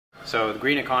So the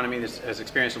green economy has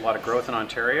experienced a lot of growth in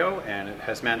Ontario, and it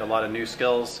has meant a lot of new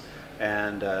skills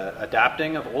and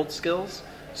adapting of old skills.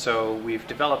 So we've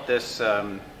developed this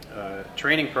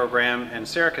training program, and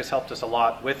CERIC has helped us a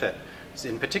lot with it.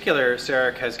 In particular,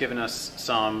 CERIC has given us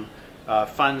some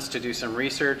funds to do some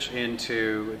research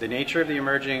into the nature of the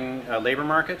emerging labor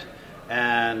market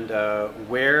and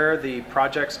where the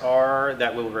projects are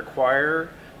that will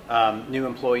require new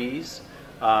employees,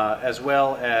 as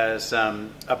well as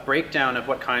a breakdown of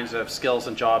what kinds of skills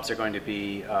and jobs are going to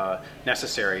be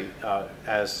necessary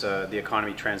as the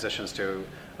economy transitions to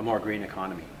a more green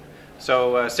economy.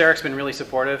 So CERIC's been really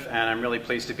supportive, and I'm really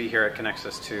pleased to be here at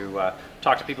Connexus to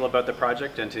talk to people about the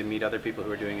project and to meet other people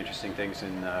who are doing interesting things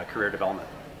in career development.